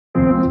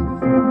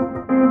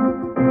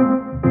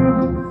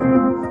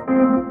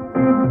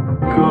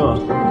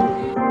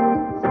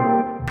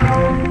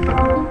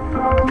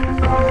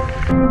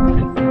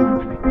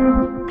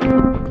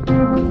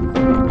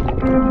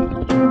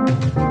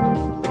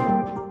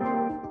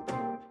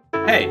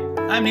Hey,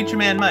 I'm Nature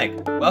Man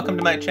Mike. Welcome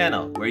to my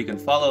channel, where you can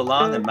follow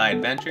along on my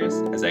adventures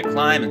as I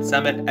climb and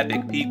summit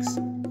epic peaks,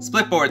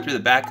 splitboard through the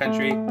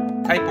backcountry,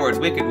 kiteboard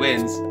wicked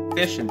winds,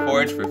 fish and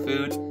forage for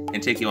food,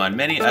 and take you on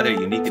many other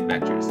unique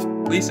adventures.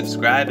 Please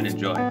subscribe and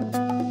enjoy.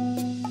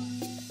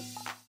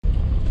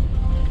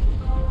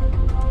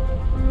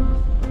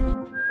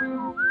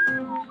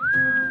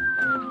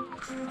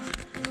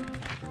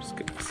 Just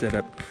gonna set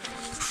up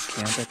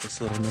camp at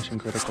this little mission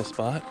critical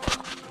spot.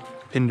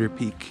 Pinder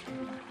Peak.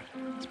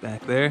 It's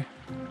back there.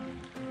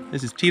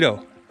 This is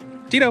Tito.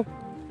 Tito!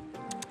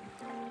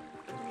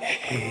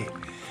 Hey,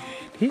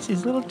 this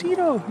is little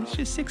Tito. He's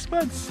just 6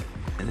 months.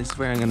 And this is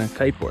where I'm gonna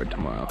kiteboard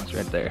tomorrow. It's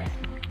right there.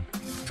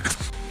 So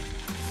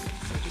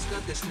I just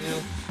got this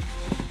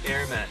new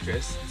air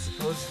mattress,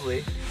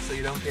 supposedly so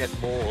you don't get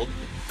mold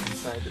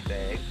inside the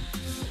bag.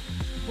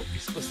 Hope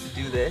you're supposed to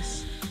do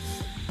this.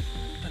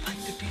 But like,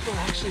 do people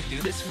actually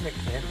do this when they're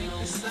camping?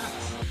 This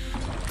sucks.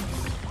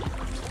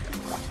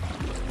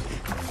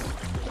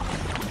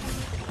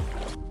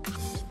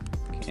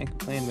 Can't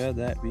complain about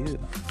that view.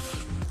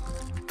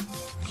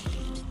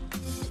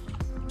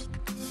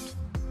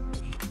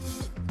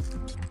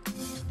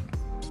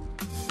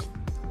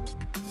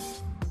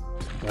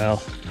 Well,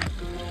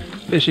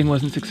 fishing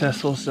wasn't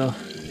successful, so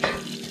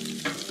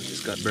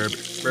just got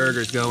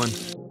burgers going.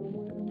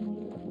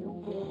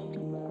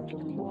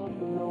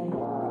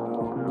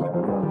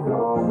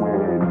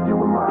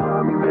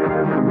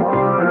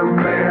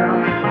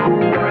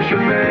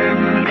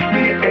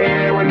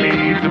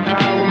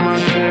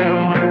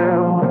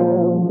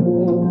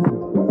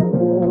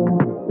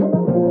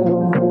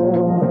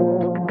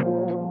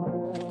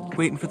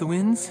 Waiting for the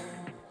winds.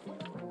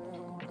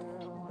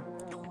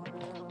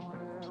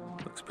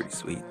 Looks pretty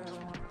sweet.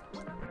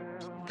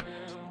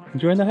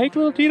 Enjoying the hike,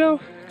 little Tito?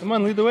 Come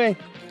on, lead the way.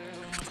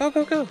 Go,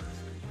 go, go.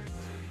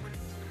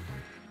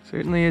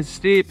 Certainly is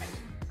steep.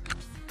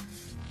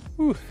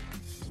 Woo.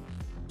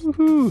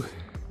 Woohoo.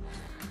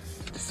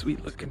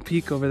 Sweet looking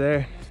peak over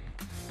there.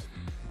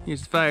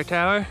 Here's the fire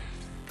tower.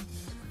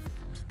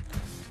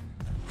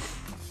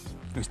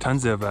 There's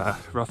tons of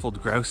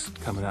ruffled grouse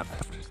coming up.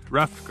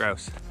 Ruffed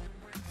grouse.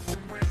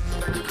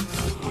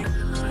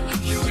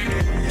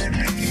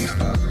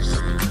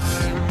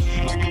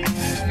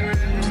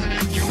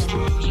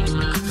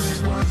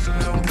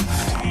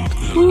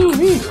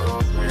 Woo-wee.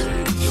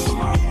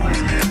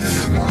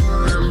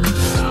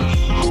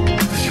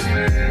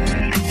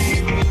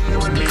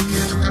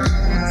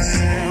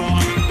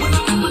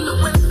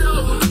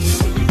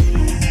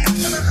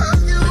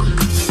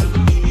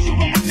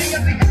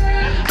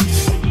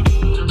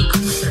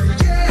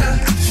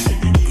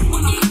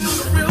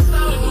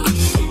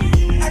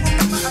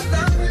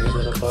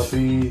 Little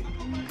puppy.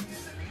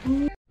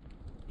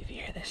 If you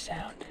hear this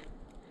sound,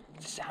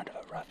 it's the sound of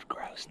a ruffed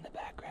grouse in the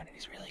background, and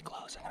he's really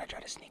close. I'm gonna try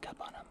to sneak up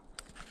on him.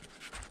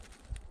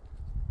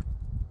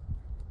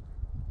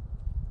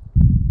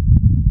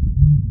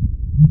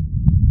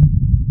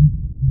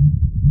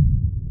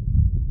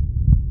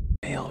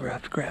 Male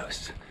ruffed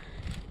grouse.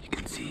 You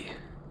can see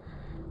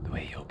the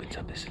way he opens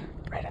up this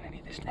right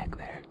underneath his neck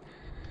there.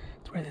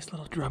 It's where this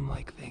little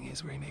drum-like thing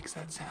is, where he makes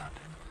that sound.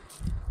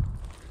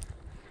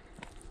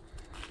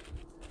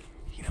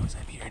 He knows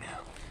I'm here now.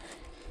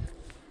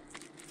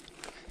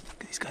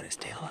 He's got his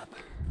tail up.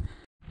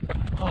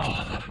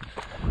 Oh,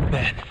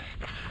 man.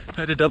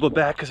 I had to double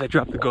back because I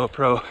dropped the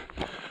GoPro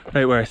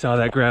right where I saw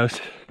that grouse.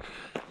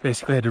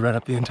 Basically, I had to run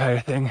up the entire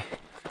thing.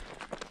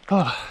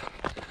 Oh,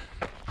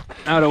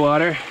 out of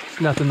water. It's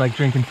nothing like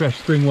drinking fresh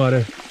spring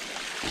water.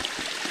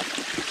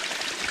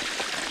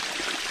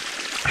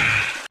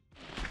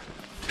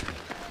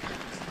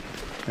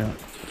 Now,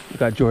 we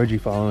got Georgie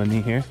following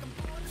me here.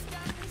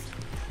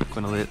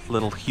 Going to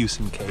Little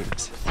Huson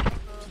Caves.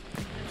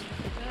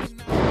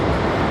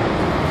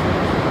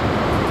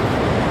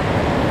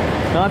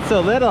 Not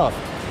so little.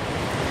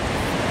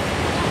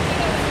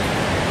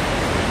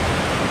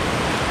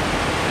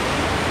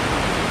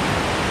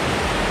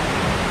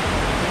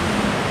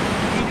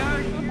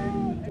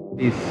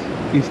 These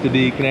used to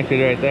be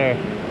connected right there.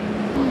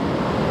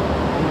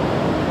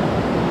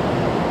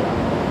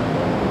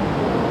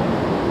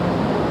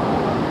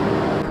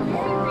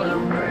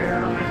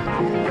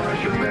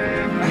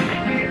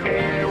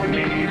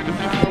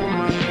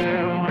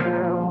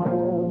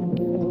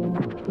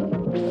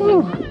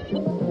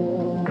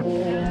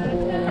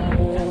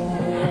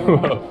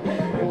 Whoa.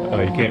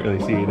 Oh, you can't really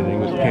see anything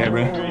with the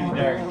camera. It's really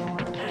dark.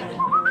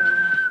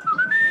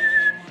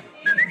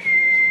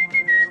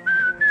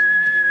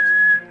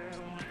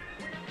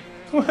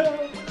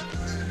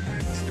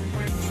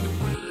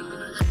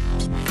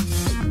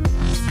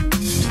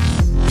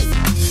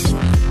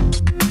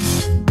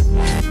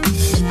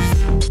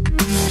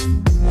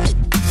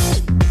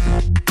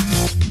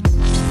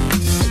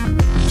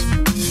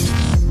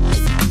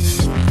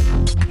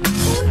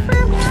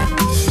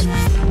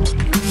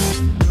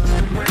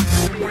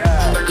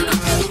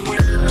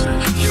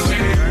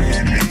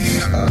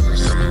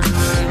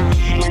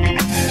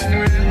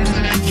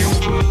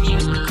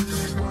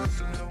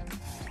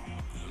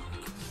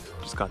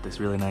 Just got this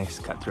really nice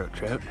cutthroat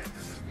trout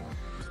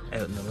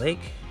out in the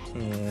lake,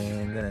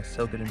 and I'm gonna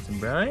soak it in some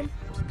brine.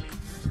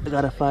 I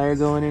got a fire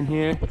going in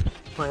here.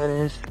 Plan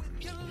is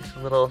just a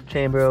little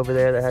chamber over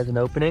there that has an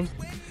opening.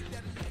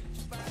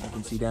 You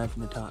can see down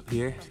from the top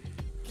here.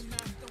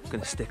 I'm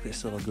gonna stick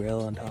this little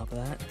grill on top of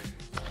that.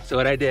 So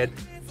what I did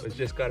was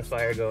just got a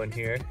fire going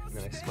here, and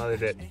then I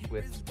smothered it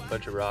with a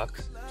bunch of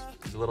rocks.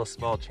 There's a little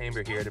small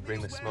chamber here to bring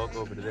the smoke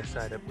over to this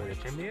side up where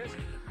the chimney is.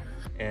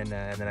 And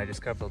then I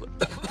just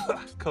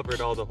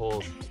covered all the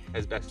holes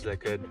as best as I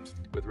could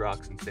with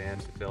rocks and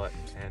sand to fill it,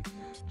 and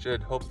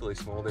should hopefully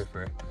smolder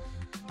for,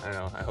 I don't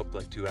know, I hope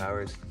like 2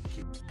 hours.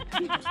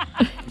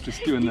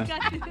 Just doing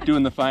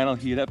the final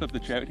heat up of the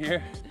trout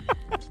here.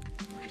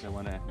 I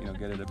want to, you know,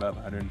 get it above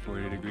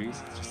 140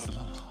 degrees. It's just a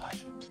little hot.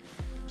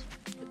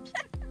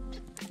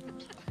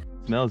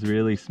 Smells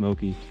really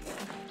smoky.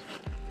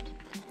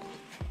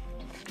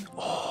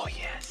 Oh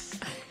yes.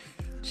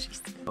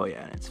 Oh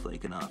yeah, and it's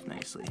flaking off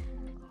nicely.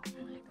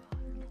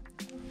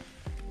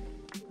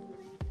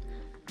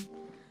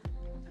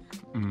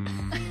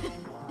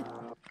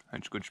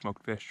 That's good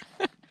smoked fish.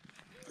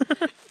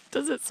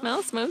 Does it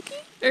smell smoky?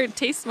 Or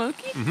taste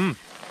smoky? Oh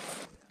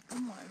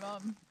my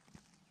god.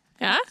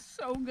 Yeah? It's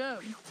so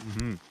good.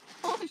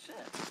 Holy shit.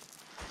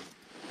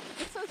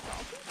 It's so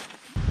salty.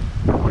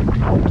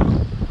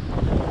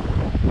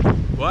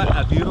 What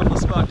a beautiful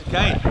spot to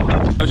kite.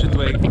 Ocean's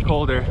way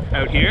colder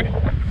out here,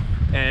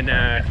 and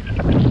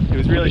it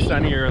was really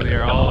sunny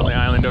earlier all on the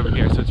island over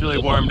here, so it's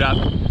really warmed up,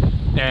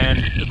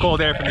 and the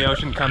cold air from the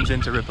ocean comes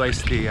in to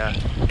replace the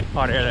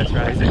hot air that's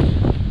rising,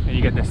 and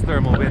you get this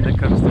thermal wind that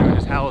comes through and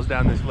just howls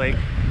down this lake.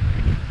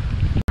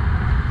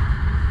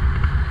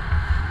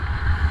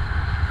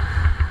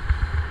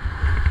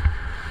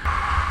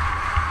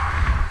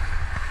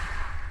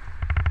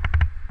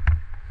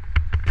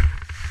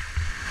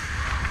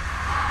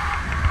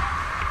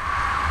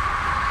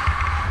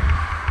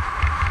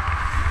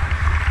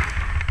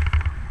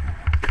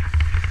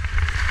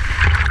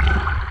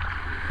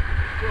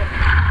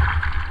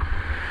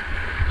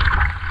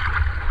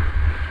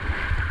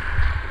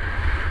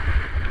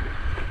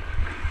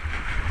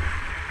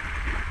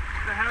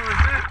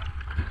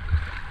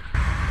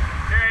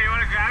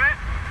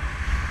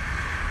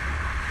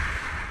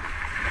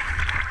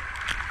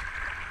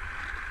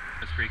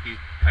 Freaky.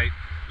 Pipe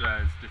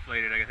was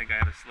deflated. I think I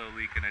had a slow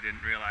leak and I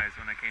didn't realize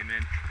when I came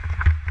in.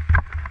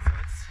 So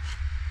it's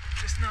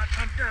just not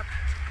pumped up.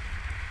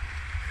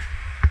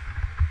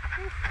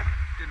 Whew.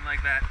 Didn't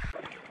like that.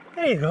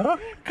 There you go.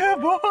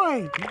 Good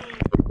boy.